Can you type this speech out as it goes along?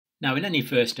Now, in any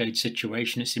first aid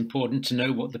situation, it's important to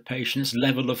know what the patient's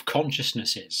level of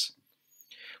consciousness is.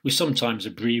 We sometimes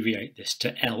abbreviate this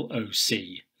to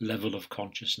LOC, level of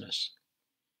consciousness.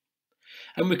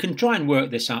 And we can try and work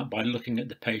this out by looking at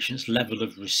the patient's level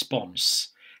of response.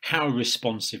 How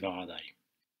responsive are they?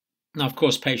 Now, of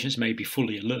course, patients may be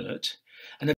fully alert,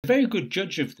 and a very good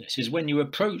judge of this is when you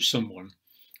approach someone,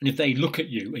 and if they look at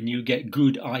you and you get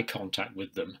good eye contact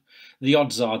with them, the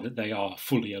odds are that they are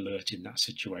fully alert in that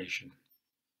situation.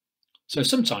 So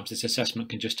sometimes this assessment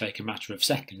can just take a matter of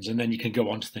seconds, and then you can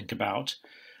go on to think about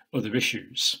other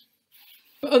issues.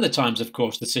 But other times, of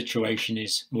course, the situation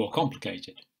is more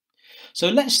complicated. So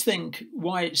let's think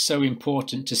why it's so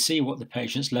important to see what the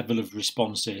patient's level of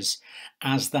response is,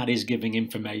 as that is giving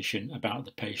information about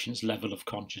the patient's level of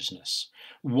consciousness.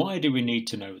 Why do we need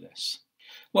to know this?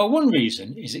 Well, one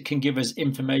reason is it can give us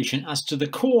information as to the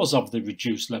cause of the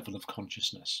reduced level of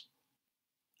consciousness.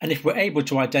 And if we're able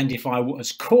to identify what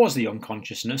has caused the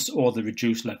unconsciousness or the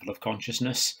reduced level of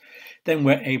consciousness, then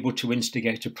we're able to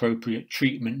instigate appropriate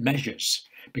treatment measures,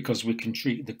 because we can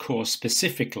treat the cause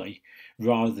specifically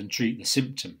rather than treat the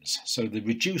symptoms. So the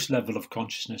reduced level of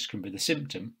consciousness can be the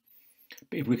symptom,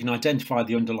 but if we can identify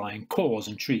the underlying cause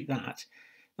and treat that,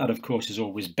 that of course is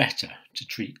always better to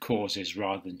treat causes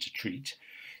rather than to treat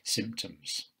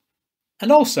symptoms.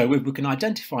 And also, if we can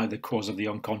identify the cause of the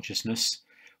unconsciousness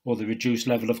or the reduced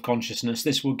level of consciousness,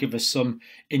 this will give us some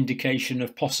indication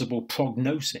of possible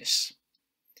prognosis.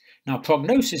 Now,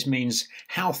 prognosis means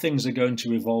how things are going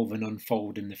to evolve and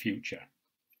unfold in the future.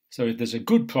 So if there's a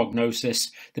good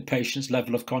prognosis, the patient's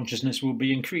level of consciousness will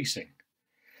be increasing.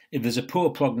 If there's a poor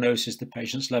prognosis, the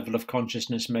patient's level of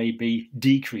consciousness may be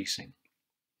decreasing.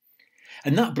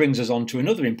 And that brings us on to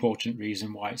another important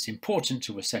reason why it's important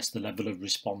to assess the level of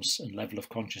response and level of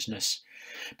consciousness,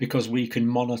 because we can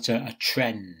monitor a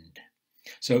trend.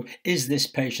 So is this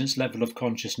patient's level of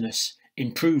consciousness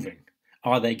improving?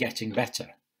 Are they getting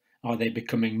better? Are they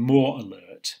becoming more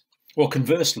alert? Or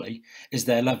conversely, is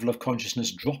their level of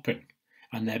consciousness dropping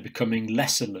and they're becoming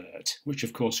less alert, which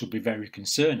of course would be very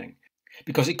concerning,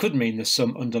 because it could mean there's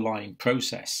some underlying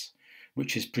process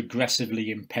which is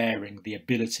progressively impairing the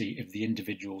ability of the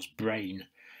individual's brain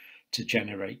to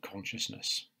generate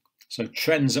consciousness. So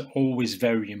trends are always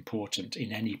very important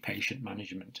in any patient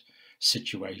management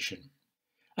situation.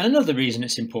 And another reason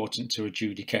it's important to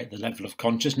adjudicate the level of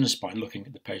consciousness by looking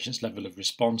at the patient's level of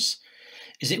response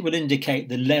is it will indicate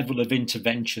the level of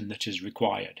intervention that is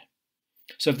required.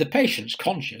 So if the patient's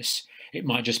conscious, it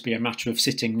might just be a matter of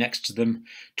sitting next to them,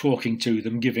 talking to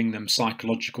them, giving them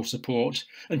psychological support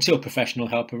until professional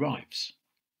help arrives.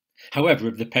 However,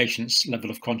 if the patient's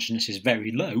level of consciousness is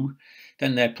very low,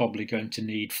 then they're probably going to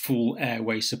need full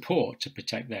airway support to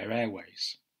protect their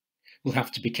airways. We'll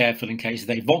have to be careful in case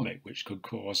they vomit, which could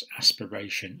cause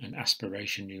aspiration and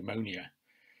aspiration pneumonia.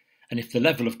 And if the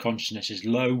level of consciousness is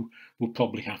low, we'll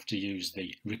probably have to use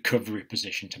the recovery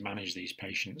position to manage these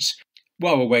patients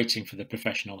while we're waiting for the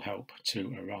professional help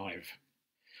to arrive.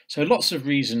 So lots of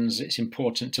reasons it's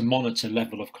important to monitor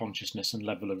level of consciousness and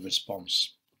level of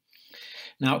response.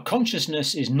 Now,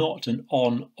 consciousness is not an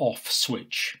on-off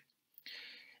switch.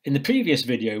 In the previous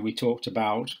video, we talked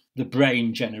about the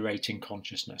brain generating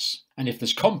consciousness. And if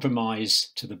there's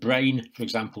compromise to the brain, for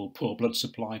example, poor blood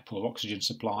supply, poor oxygen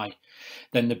supply,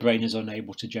 then the brain is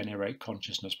unable to generate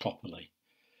consciousness properly.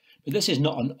 But this is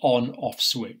not an on-off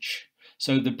switch.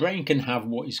 So the brain can have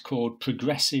what is called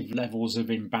progressive levels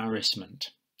of embarrassment.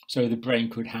 So the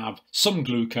brain could have some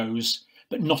glucose,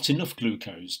 but not enough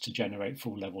glucose to generate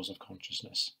full levels of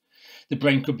consciousness. The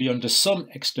brain could be under some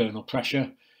external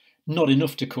pressure, not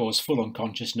enough to cause full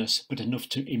unconsciousness, but enough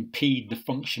to impede the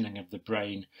functioning of the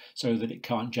brain so that it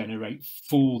can't generate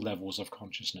full levels of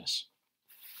consciousness.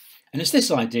 And it's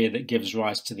this idea that gives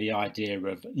rise to the idea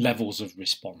of levels of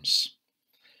response.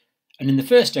 And in the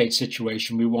first aid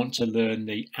situation, we want to learn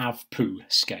the AVPU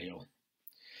scale.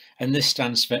 And this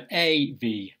stands for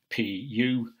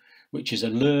AVPU, which is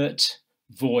alert,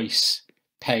 voice,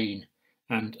 pain,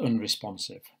 and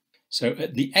unresponsive. So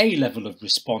at the A level of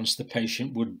response, the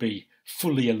patient would be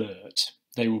fully alert.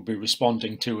 They will be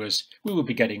responding to us. We will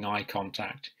be getting eye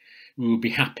contact. We will be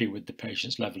happy with the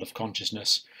patient's level of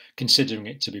consciousness, considering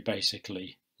it to be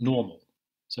basically normal.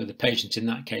 So the patient in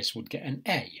that case would get an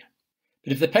A.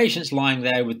 But if the patient's lying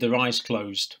there with their eyes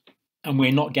closed and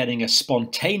we're not getting a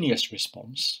spontaneous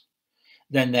response,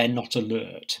 then they're not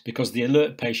alert, because the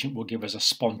alert patient will give us a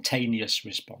spontaneous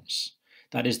response.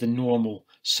 That is the normal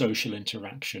social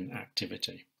interaction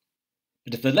activity.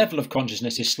 But if the level of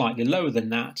consciousness is slightly lower than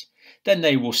that, then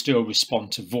they will still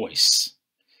respond to voice.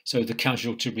 So the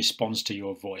casualty responds to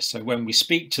your voice. So when we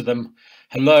speak to them,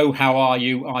 hello, how are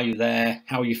you? Are you there?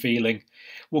 How are you feeling?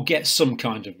 We'll get some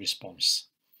kind of response.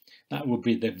 That will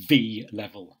be the V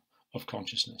level of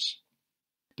consciousness.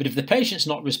 But if the patient's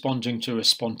not responding to us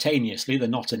spontaneously, they're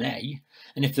not an A.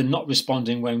 And if they're not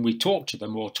responding when we talk to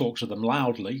them or talk to them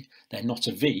loudly, they're not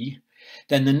a V.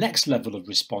 Then the next level of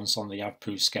response on the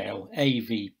AVPU scale,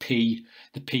 AVP,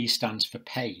 the P stands for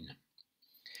pain.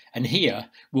 And here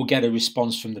we'll get a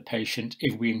response from the patient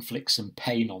if we inflict some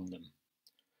pain on them.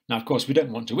 Now, of course, we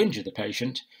don't want to injure the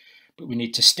patient, but we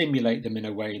need to stimulate them in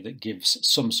a way that gives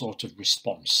some sort of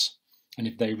response. And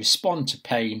if they respond to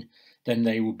pain, then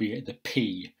they will be at the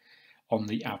P on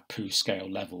the AVPU scale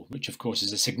level, which of course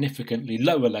is a significantly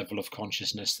lower level of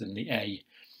consciousness than the A,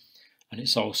 and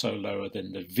it's also lower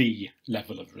than the V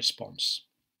level of response.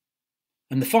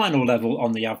 And the final level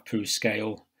on the AVPU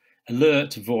scale,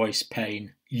 alert, voice,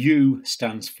 pain, U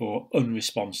stands for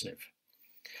unresponsive.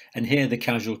 And here the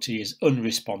casualty is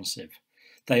unresponsive.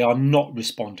 They are not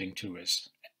responding to us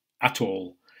at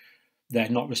all. They're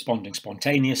not responding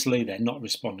spontaneously, they're not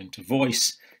responding to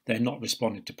voice, they're not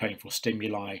responding to painful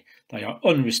stimuli, they are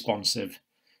unresponsive,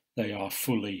 they are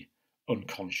fully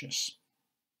unconscious.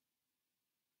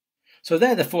 So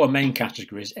they're the four main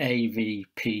categories, A, V,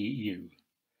 P, U.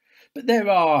 But there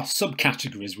are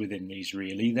subcategories within these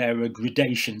really, there are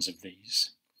gradations of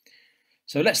these.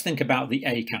 So let's think about the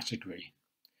A category.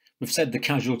 We've said the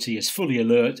casualty is fully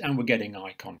alert and we're getting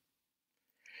eye contact.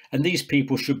 And these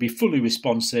people should be fully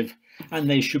responsive and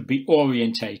they should be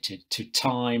orientated to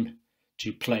time,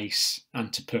 to place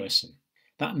and to person.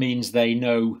 That means they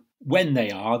know when they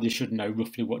should know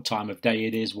roughly what time of day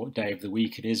it is, what day of the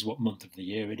week it is, what month of the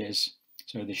year it is.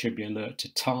 So they should be alert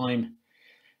to time,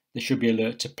 they should be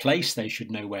alert to place, they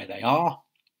should know where they are.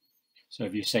 So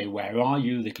if you say, where are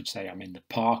you? They could say, I'm in the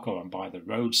park, or I'm by the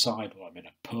roadside, or I'm in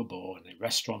a pub, or in a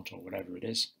restaurant, or whatever it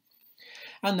is.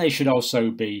 And they should also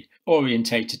be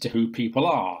orientated to who people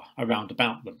are around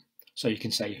about them. So you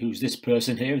can say, who's this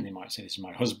person here? And they might say, this is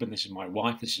my husband, this is my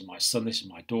wife, this is my son, this is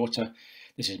my daughter,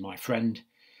 this is my friend.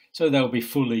 So they'll be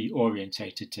fully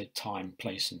orientated to time,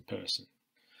 place, and person.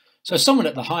 So someone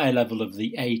at the higher level of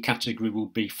the A category will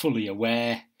be fully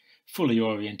aware, fully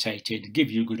orientated, give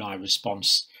you a good eye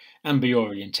response, and be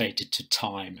orientated to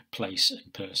time, place,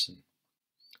 and person.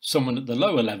 Someone at the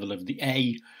lower level of the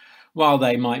A, while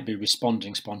they might be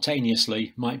responding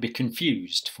spontaneously, might be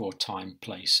confused for time,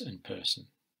 place, and person.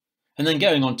 And then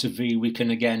going on to V, we can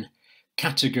again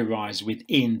categorize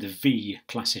within the V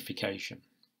classification.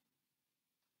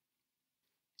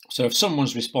 So if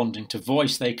someone's responding to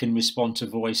voice, they can respond to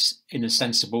voice in a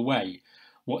sensible way.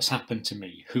 What's happened to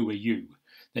me? Who are you?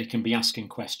 They can be asking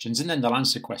questions and then they'll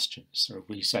answer questions. So if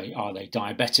we say, are they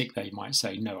diabetic? They might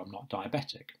say, no, I'm not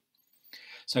diabetic.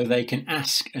 So they can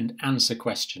ask and answer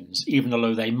questions, even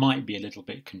though they might be a little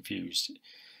bit confused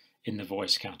in the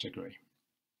voice category.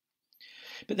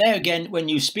 But there again, when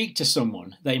you speak to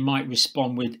someone, they might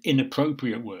respond with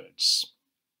inappropriate words.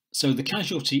 So the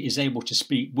casualty is able to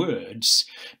speak words,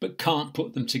 but can't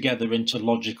put them together into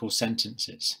logical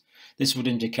sentences. This would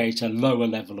indicate a lower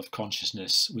level of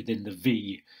consciousness within the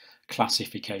V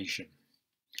classification.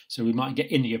 So we might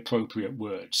get inappropriate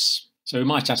words. So we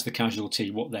might ask the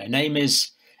casualty what their name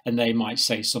is, and they might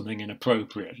say something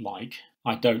inappropriate like,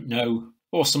 I don't know,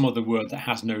 or some other word that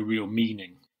has no real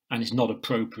meaning and is not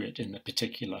appropriate in the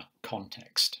particular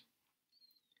context.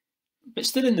 But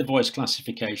still in the voice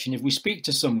classification, if we speak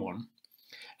to someone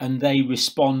and they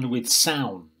respond with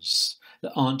sounds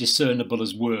that aren't discernible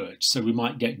as words, so we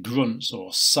might get grunts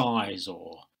or sighs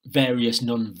or various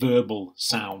non-verbal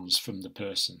sounds from the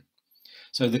person.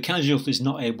 So the casualty is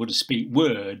not able to speak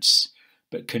words,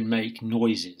 but can make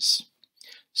noises.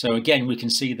 So again, we can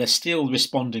see they're still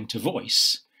responding to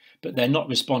voice, but they're not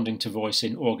responding to voice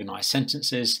in organised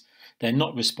sentences. They're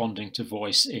not responding to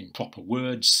voice in proper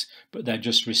words, but they're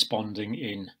just responding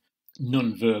in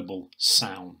non-verbal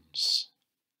sounds.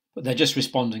 But they're just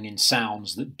responding in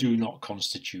sounds that do not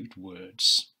constitute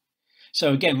words.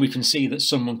 So again, we can see that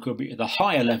someone could be at the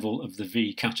higher level of the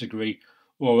V category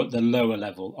or at the lower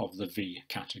level of the V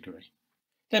category.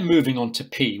 Then moving on to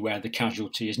P, where the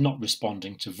casualty is not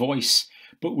responding to voice,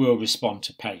 but will respond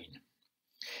to pain.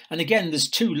 And again, there's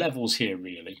two levels here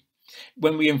really.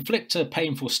 When we inflict a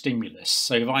painful stimulus,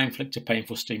 so if I inflict a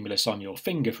painful stimulus on your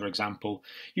finger, for example,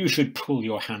 you should pull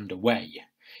your hand away.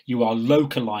 You are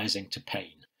localizing to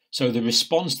pain. So the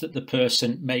response that the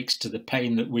person makes to the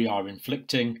pain that we are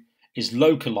inflicting is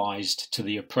localized to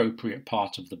the appropriate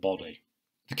part of the body.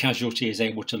 The casualty is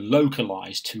able to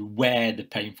localize to where the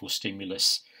painful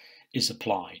stimulus is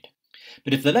applied.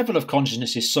 But if the level of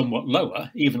consciousness is somewhat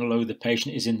lower, even though the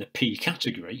patient is in the P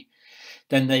category,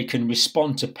 then they can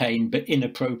respond to pain but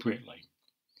inappropriately.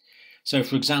 So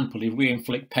for example, if we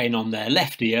inflict pain on their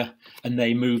left ear and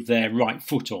they move their right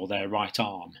foot or their right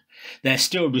arm, they're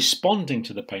still responding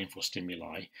to the painful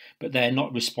stimuli, but they're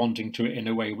not responding to it in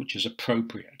a way which is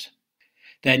appropriate.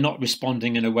 They're not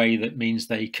responding in a way that means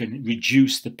they can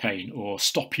reduce the pain or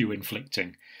stop you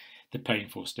inflicting the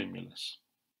painful stimulus.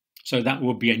 So that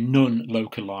would be a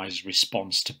non-localized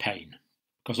response to pain.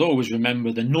 Because always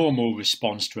remember, the normal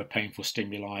response to a painful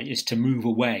stimuli is to move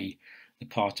away the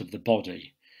part of the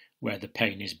body where the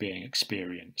pain is being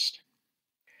experienced.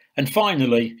 And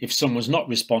finally, if someone's not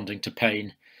responding to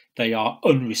pain, they are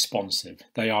unresponsive.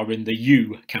 They are in the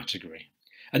U category.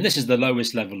 And this is the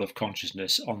lowest level of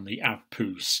consciousness on the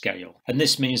AVPU scale. And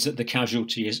this means that the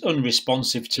casualty is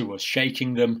unresponsive to us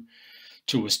shaking them,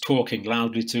 to us talking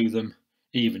loudly to them,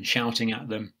 even shouting at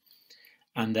them,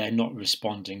 and they're not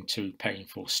responding to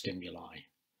painful stimuli.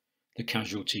 The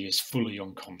casualty is fully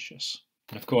unconscious.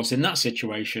 And of course, in that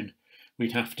situation,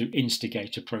 we'd have to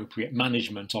instigate appropriate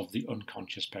management of the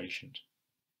unconscious patient.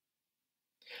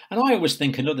 And I always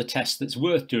think another test that's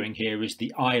worth doing here is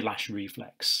the eyelash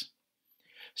reflex.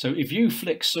 So if you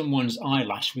flick someone's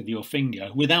eyelash with your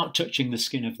finger without touching the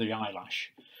skin of the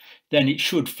eyelash, then it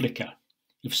should flicker.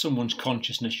 If someone's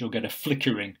consciousness, you'll get a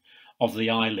flickering of the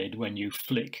eyelid when you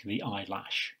flick the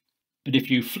eyelash. But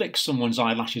if you flick someone's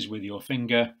eyelashes with your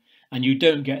finger and you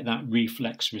don't get that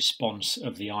reflex response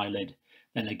of the eyelid,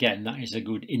 then again, that is a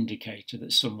good indicator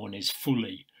that someone is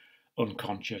fully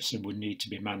unconscious and would need to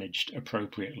be managed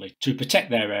appropriately to protect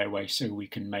their airway so we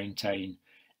can maintain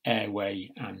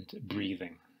airway and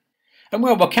breathing. And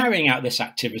while we're carrying out this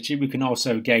activity, we can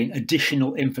also gain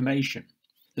additional information.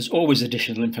 There's always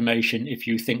additional information if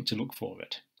you think to look for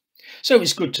it. So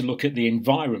it's good to look at the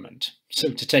environment. So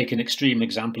to take an extreme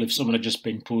example, if someone had just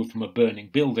been pulled from a burning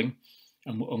building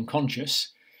and were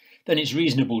unconscious, then it's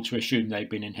reasonable to assume they've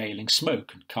been inhaling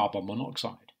smoke and carbon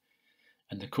monoxide.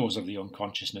 And the cause of the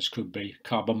unconsciousness could be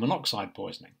carbon monoxide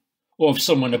poisoning. Or if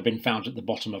someone had been found at the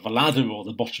bottom of a ladder or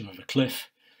the bottom of a cliff,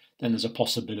 then there's a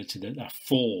possibility that a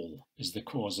fall is the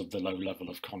cause of the low level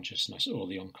of consciousness or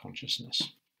the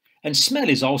unconsciousness. And smell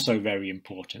is also very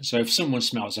important. So if someone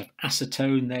smells of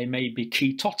acetone, they may be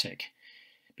ketotic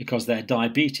because their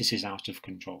diabetes is out of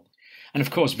control. And of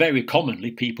course, very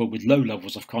commonly, people with low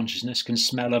levels of consciousness can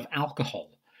smell of alcohol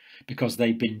because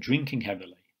they've been drinking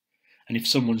heavily. And if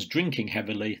someone's drinking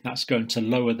heavily, that's going to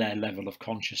lower their level of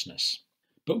consciousness.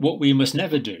 But what we must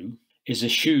never do is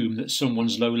assume that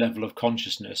someone's low level of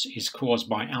consciousness is caused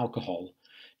by alcohol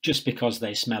just because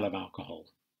they smell of alcohol.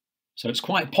 So it's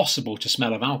quite possible to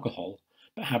smell of alcohol,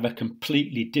 but have a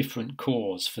completely different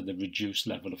cause for the reduced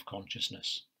level of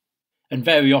consciousness. And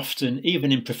very often,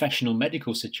 even in professional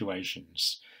medical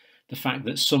situations, the fact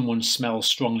that someone smells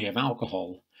strongly of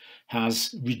alcohol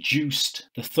has reduced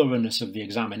the thoroughness of the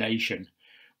examination,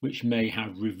 which may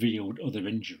have revealed other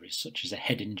injuries, such as a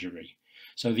head injury.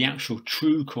 So the actual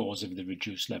true cause of the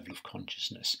reduced level of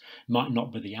consciousness might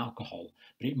not be the alcohol,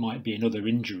 but it might be another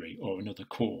injury or another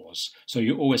cause. So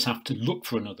you always have to look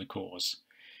for another cause,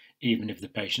 even if the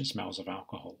patient smells of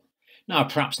alcohol. Now,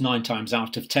 perhaps 9 times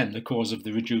out of 10, the cause of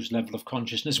the reduced level of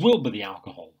consciousness will be the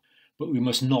alcohol, but we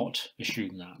must not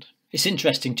assume that. It's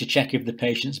interesting to check if the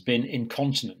patient's been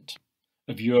incontinent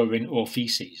of urine or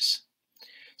feces.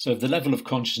 So if the level of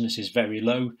consciousness is very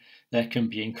low, there can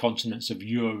be incontinence of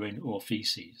urine or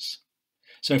feces.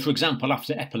 So for example,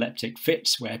 after epileptic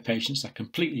fits where patients are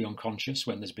completely unconscious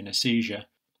when there's been a seizure,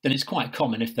 then it's quite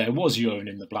common if there was urine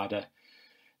in the bladder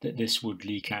that this would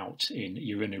leak out in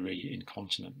urinary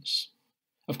incontinence.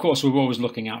 Of course, we're always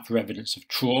looking out for evidence of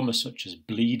trauma such as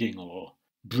bleeding or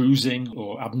bruising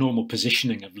or abnormal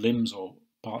positioning of limbs or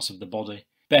parts of the body.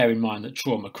 Bear in mind that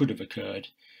trauma could have occurred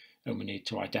and we need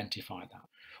to identify that.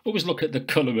 Always look at the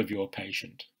colour of your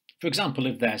patient. For example,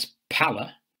 if there's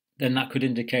pallor, then that could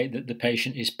indicate that the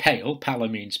patient is pale. Pallor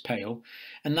means pale,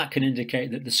 and that can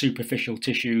indicate that the superficial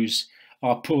tissues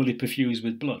are poorly perfused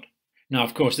with blood. Now,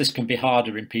 of course, this can be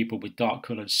harder in people with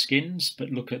dark-coloured skins, but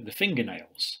look at the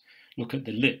fingernails, look at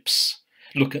the lips,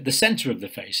 look at the centre of the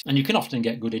face, and you can often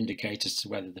get good indicators to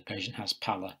whether the patient has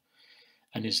pallor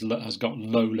and has got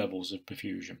low levels of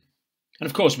perfusion. And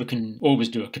of course, we can always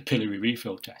do a capillary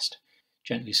refill test,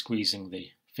 gently squeezing the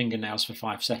fingernails for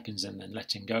 5 seconds and then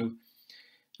letting go,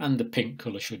 and the pink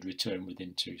colour should return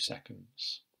within 2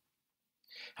 seconds.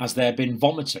 Has there been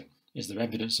vomiting? Is there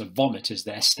evidence of vomit? Is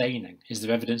there staining? Is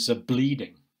there evidence of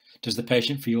bleeding? Does the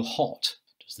patient feel hot?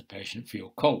 Does the patient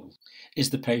feel cold?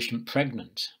 Is the patient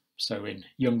pregnant? So in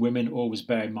young women, always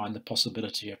bear in mind the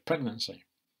possibility of pregnancy.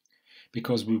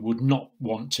 because we would not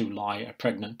want to lie a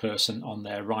pregnant person on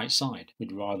their right side.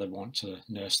 We'd rather want to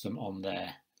nurse them on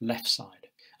their left side.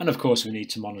 And of course, we need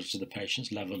to monitor the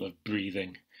patient's level of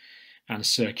breathing and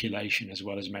circulation, as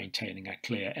well as maintaining a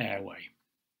clear airway.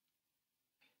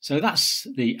 So that's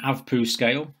the AVPU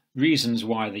scale, reasons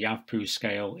why the AVPU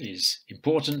scale is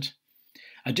important,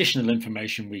 additional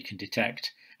information we can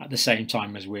detect at the same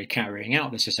time as we're carrying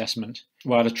out this assessment,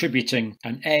 while attributing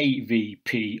an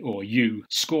AVP or U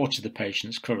score to the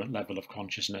patient's current level of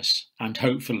consciousness, and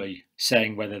hopefully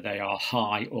saying whether they are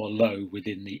high or low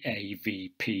within the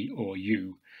AVP or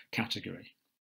U category.